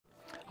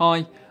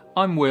Hi,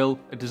 I'm Will,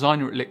 a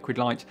designer at Liquid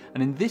Light,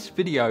 and in this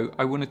video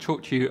I want to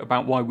talk to you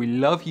about why we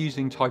love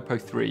using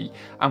TYPO3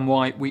 and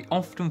why we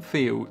often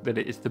feel that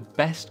it is the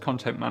best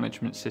content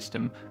management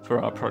system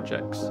for our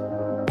projects.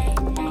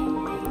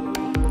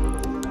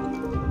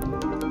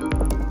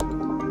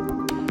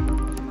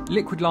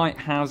 Liquid Light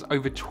has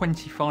over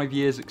 25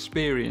 years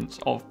experience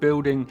of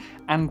building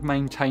and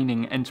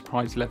maintaining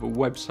enterprise level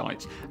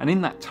websites, and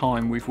in that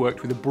time we've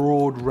worked with a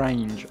broad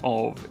range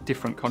of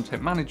different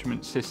content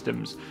management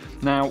systems.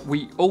 Now,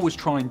 we always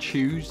try and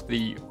choose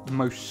the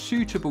most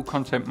suitable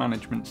content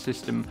management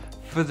system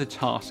for the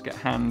task at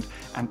hand,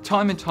 and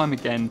time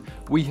again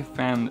we have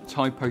found that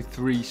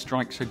TYPO3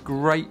 strikes a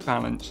great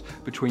balance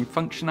between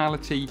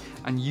functionality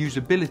and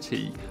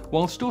usability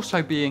whilst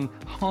also being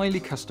highly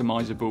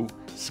customizable,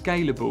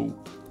 scalable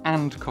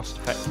and cost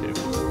effective.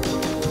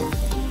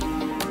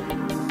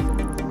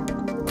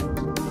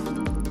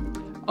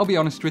 I'll be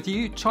honest with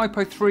you,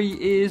 TYPO3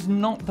 is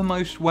not the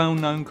most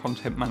well-known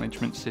content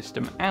management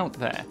system out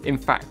there. In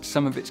fact,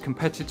 some of its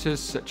competitors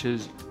such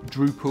as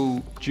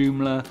Drupal,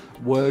 Joomla,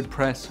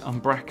 Wordpress,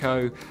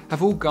 Umbraco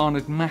have all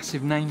garnered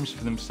massive names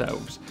for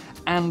themselves,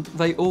 and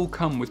they all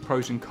come with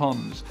pros and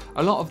cons.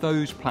 A lot of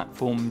those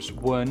platforms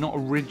were not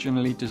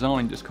originally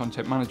designed as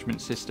content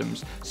management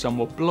systems. Some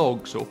were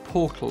blogs or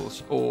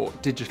portals or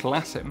digital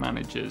asset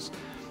managers,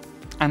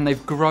 and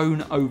they've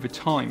grown over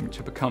time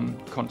to become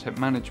content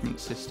management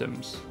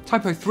systems.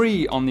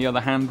 TYPO3, on the other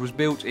hand, was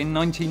built in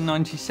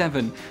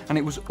 1997, and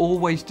it was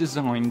always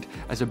designed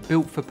as a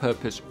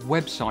built-for-purpose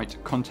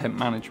website content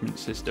management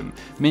system,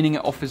 meaning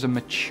it offers a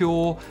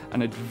mature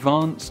and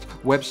advanced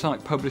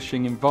website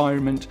publishing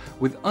environment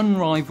with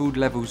unrivaled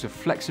levels of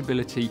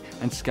flexibility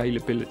and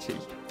scalability.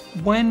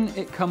 When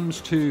it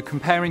comes to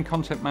comparing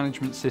content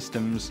management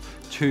systems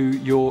to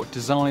your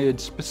desired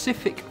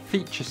specific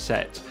feature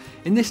set,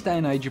 in this day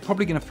and age, you're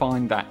probably going to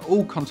find that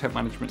all content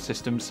management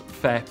systems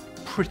fare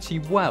pretty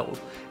well.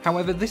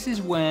 However, this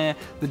is where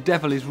the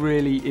devil is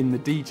really in the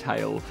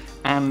detail,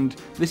 and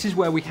this is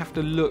where we have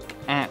to look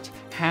at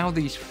how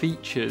these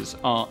features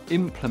are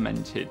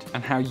implemented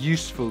and how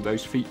useful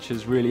those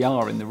features really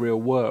are in the real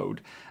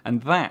world.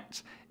 And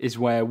that is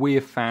where we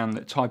have found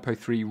that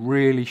TYPO3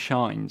 really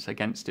shines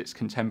against its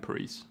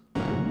contemporaries.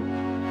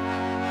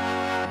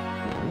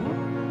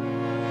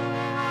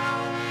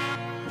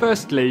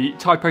 Firstly,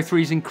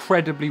 TYPO3 is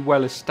incredibly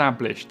well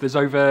established. There's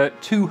over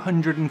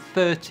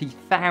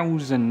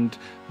 230,000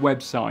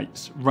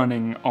 websites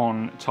running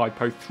on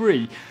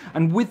TYPO3,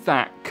 and with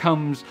that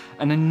comes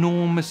an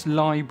enormous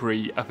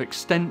library of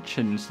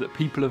extensions that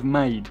people have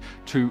made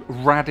to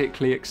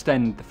radically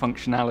extend the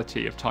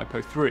functionality of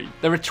TYPO3.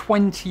 There are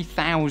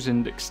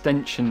 20,000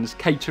 extensions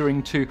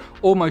catering to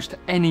almost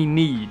any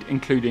need,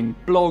 including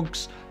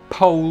blogs,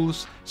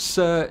 polls,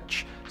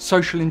 search,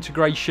 social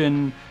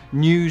integration,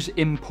 news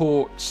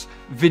imports,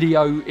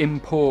 video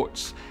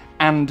imports,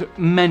 and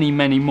many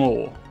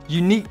more.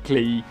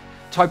 Uniquely,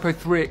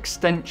 TYPO3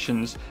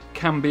 extensions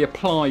can be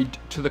applied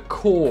to the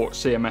core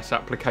CMS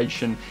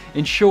application,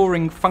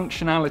 ensuring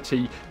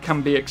functionality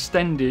can be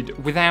extended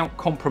without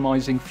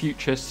compromising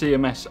future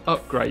CMS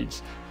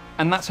upgrades.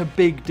 And that's a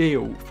big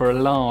deal for a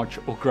large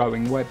or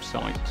growing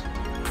website.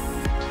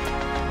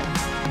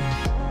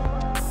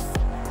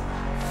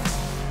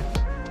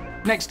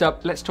 Next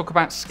up, let's talk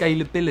about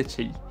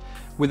scalability.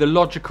 With a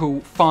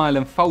logical file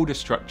and folder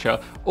structure,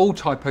 all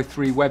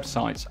TYPO3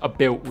 websites are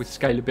built with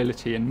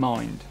scalability in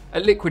mind.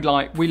 At Liquid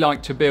Light, we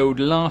like to build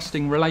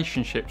lasting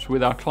relationships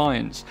with our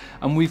clients,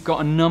 and we've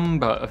got a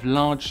number of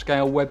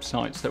large-scale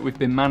websites that we've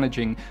been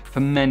managing for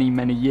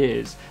many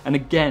years. And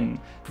again,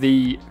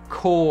 the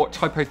core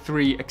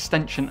TYPO3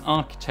 extension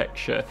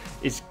architecture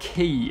is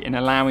key in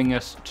allowing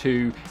us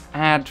to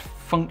add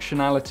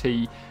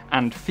functionality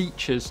and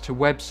features to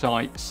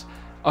websites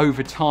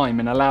over time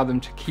and allow them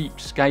to keep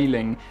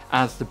scaling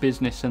as the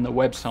business and the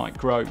website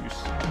grows.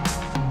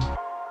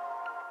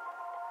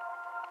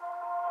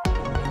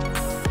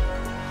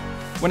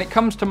 When it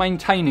comes to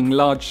maintaining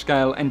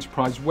large-scale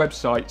enterprise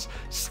websites,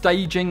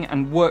 staging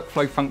and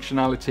workflow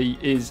functionality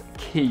is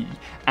key,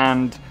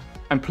 and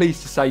I'm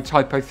pleased to say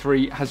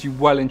TYPO3 has you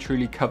well and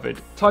truly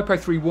covered.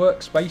 TYPO3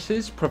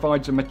 Workspaces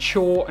provides a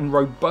mature and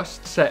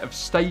robust set of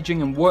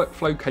staging and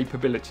workflow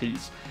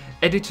capabilities.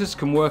 Editors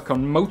can work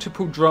on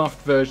multiple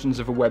draft versions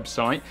of a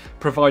website,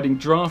 providing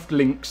draft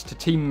links to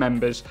team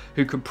members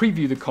who can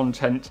preview the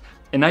content,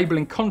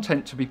 enabling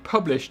content to be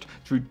published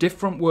through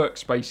different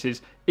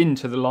workspaces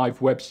into the live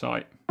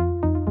website.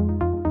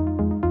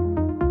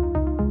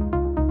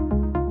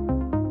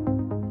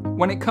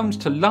 When it comes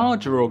to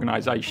larger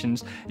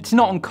organisations, it's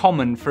not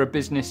uncommon for a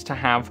business to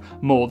have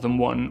more than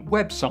one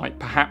website,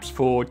 perhaps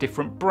for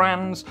different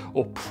brands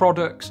or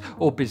products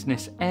or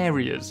business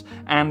areas.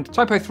 And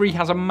TYPO3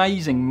 has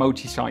amazing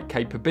multi-site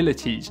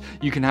capabilities.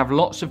 You can have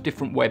lots of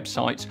different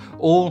websites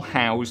all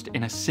housed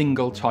in a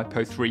single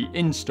TYPO3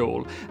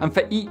 install. And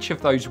for each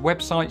of those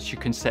websites, you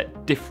can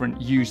set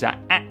different user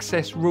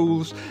access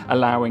rules,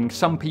 allowing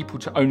some people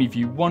to only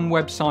view one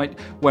website,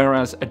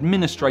 whereas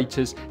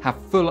administrators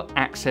have full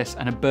access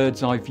and ability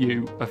bird's eye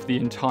view of the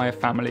entire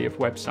family of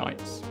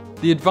websites.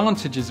 The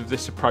advantages of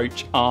this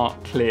approach are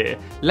clear: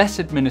 less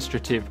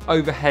administrative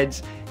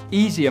overheads,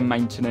 easier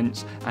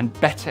maintenance, and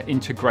better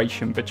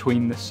integration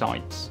between the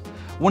sites.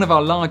 One of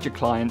our larger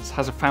clients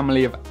has a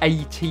family of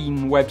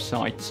 18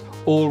 websites,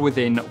 all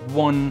within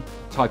one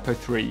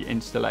TYPO3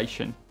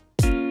 installation.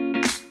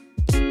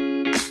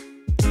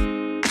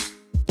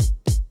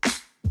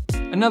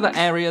 Another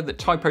area that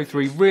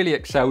TYPO3 really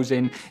excels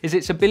in is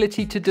its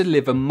ability to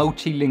deliver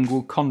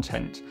multilingual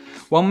content.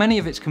 While many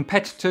of its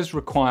competitors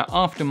require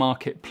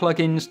aftermarket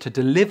plugins to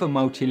deliver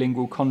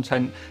multilingual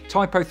content,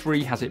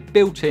 TYPO3 has it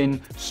built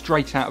in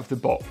straight out of the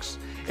box.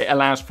 It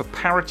allows for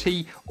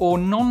parity or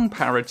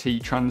non-parity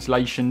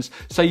translations,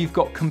 so you've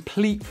got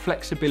complete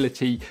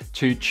flexibility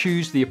to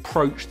choose the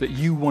approach that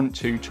you want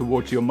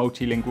towards your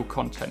multilingual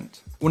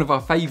content. One of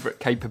our favourite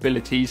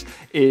capabilities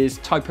is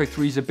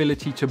TYPO3's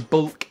ability to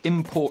bulk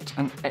import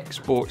and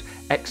export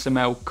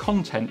XML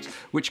content,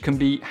 which can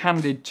be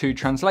handed to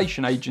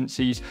translation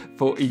agencies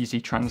for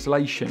easy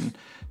translation.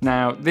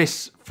 Now,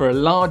 this, for a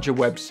larger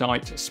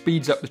website,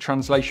 speeds up the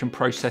translation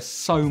process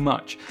so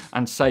much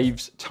and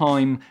saves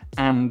time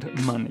and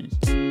money.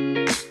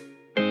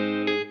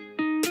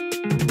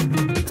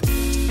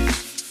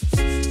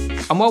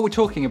 And while we're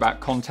talking about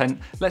content,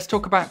 let's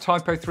talk about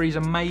TYPO3's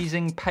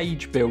amazing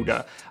page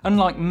builder.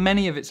 Unlike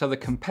many of its other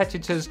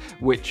competitors,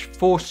 which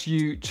force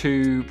you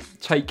to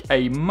take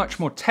a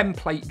much more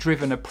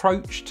template-driven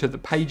approach to the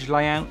page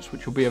layouts,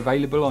 which will be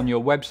available on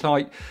your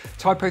website,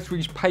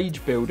 TYPO3's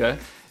page builder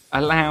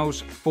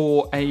allows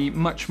for a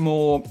much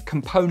more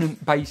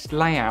component-based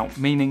layout,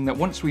 meaning that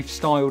once we've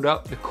styled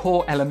up the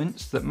core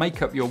elements that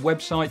make up your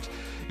website,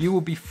 you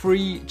will be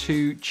free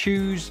to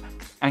choose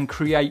and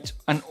create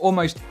an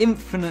almost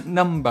infinite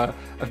number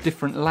of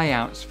different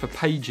layouts for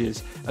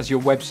pages as your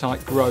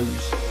website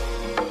grows.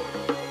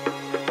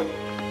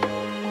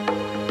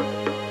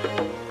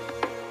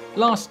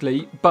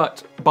 Lastly,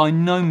 but by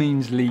no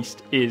means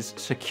least, is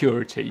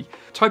security.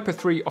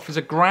 TYPO3 offers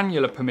a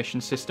granular permission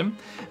system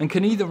and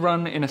can either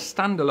run in a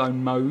standalone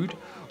mode,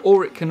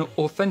 or it can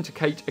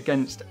authenticate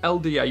against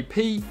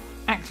LDAP,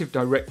 Active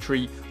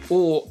Directory,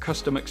 or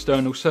custom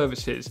external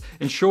services,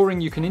 ensuring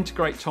you can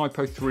integrate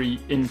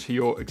TYPO3 into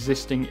your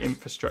existing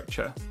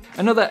infrastructure.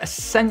 Another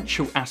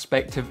essential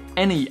aspect of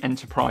any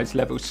enterprise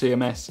level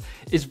CMS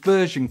is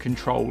version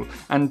control,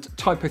 and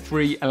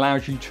TYPO3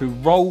 allows you to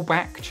roll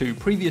back to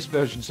previous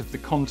versions of the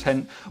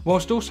content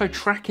whilst also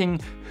tracking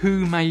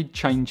who made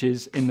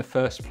changes in the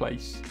first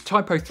place.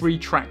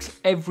 TYPO3 tracks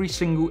every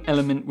single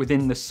element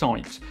within the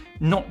site,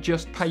 not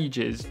just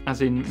pages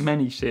as in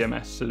many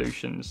CMS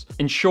solutions,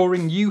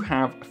 ensuring you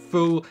have a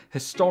full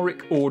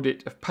historic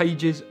audit of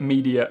pages,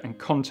 media and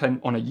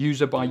content on a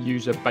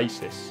user-by-user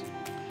basis.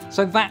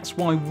 So that's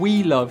why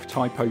we love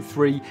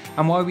TYPO3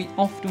 and why we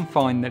often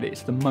find that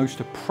it's the most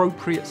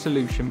appropriate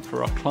solution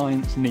for our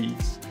clients'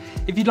 needs.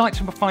 If you'd like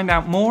to find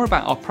out more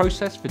about our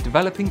process for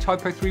developing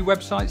TYPO3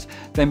 websites,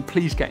 then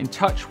please get in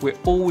touch. We're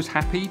always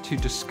happy to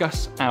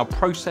discuss our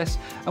process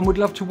and would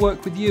love to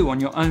work with you on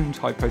your own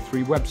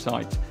TYPO3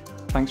 website.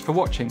 Thanks for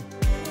watching.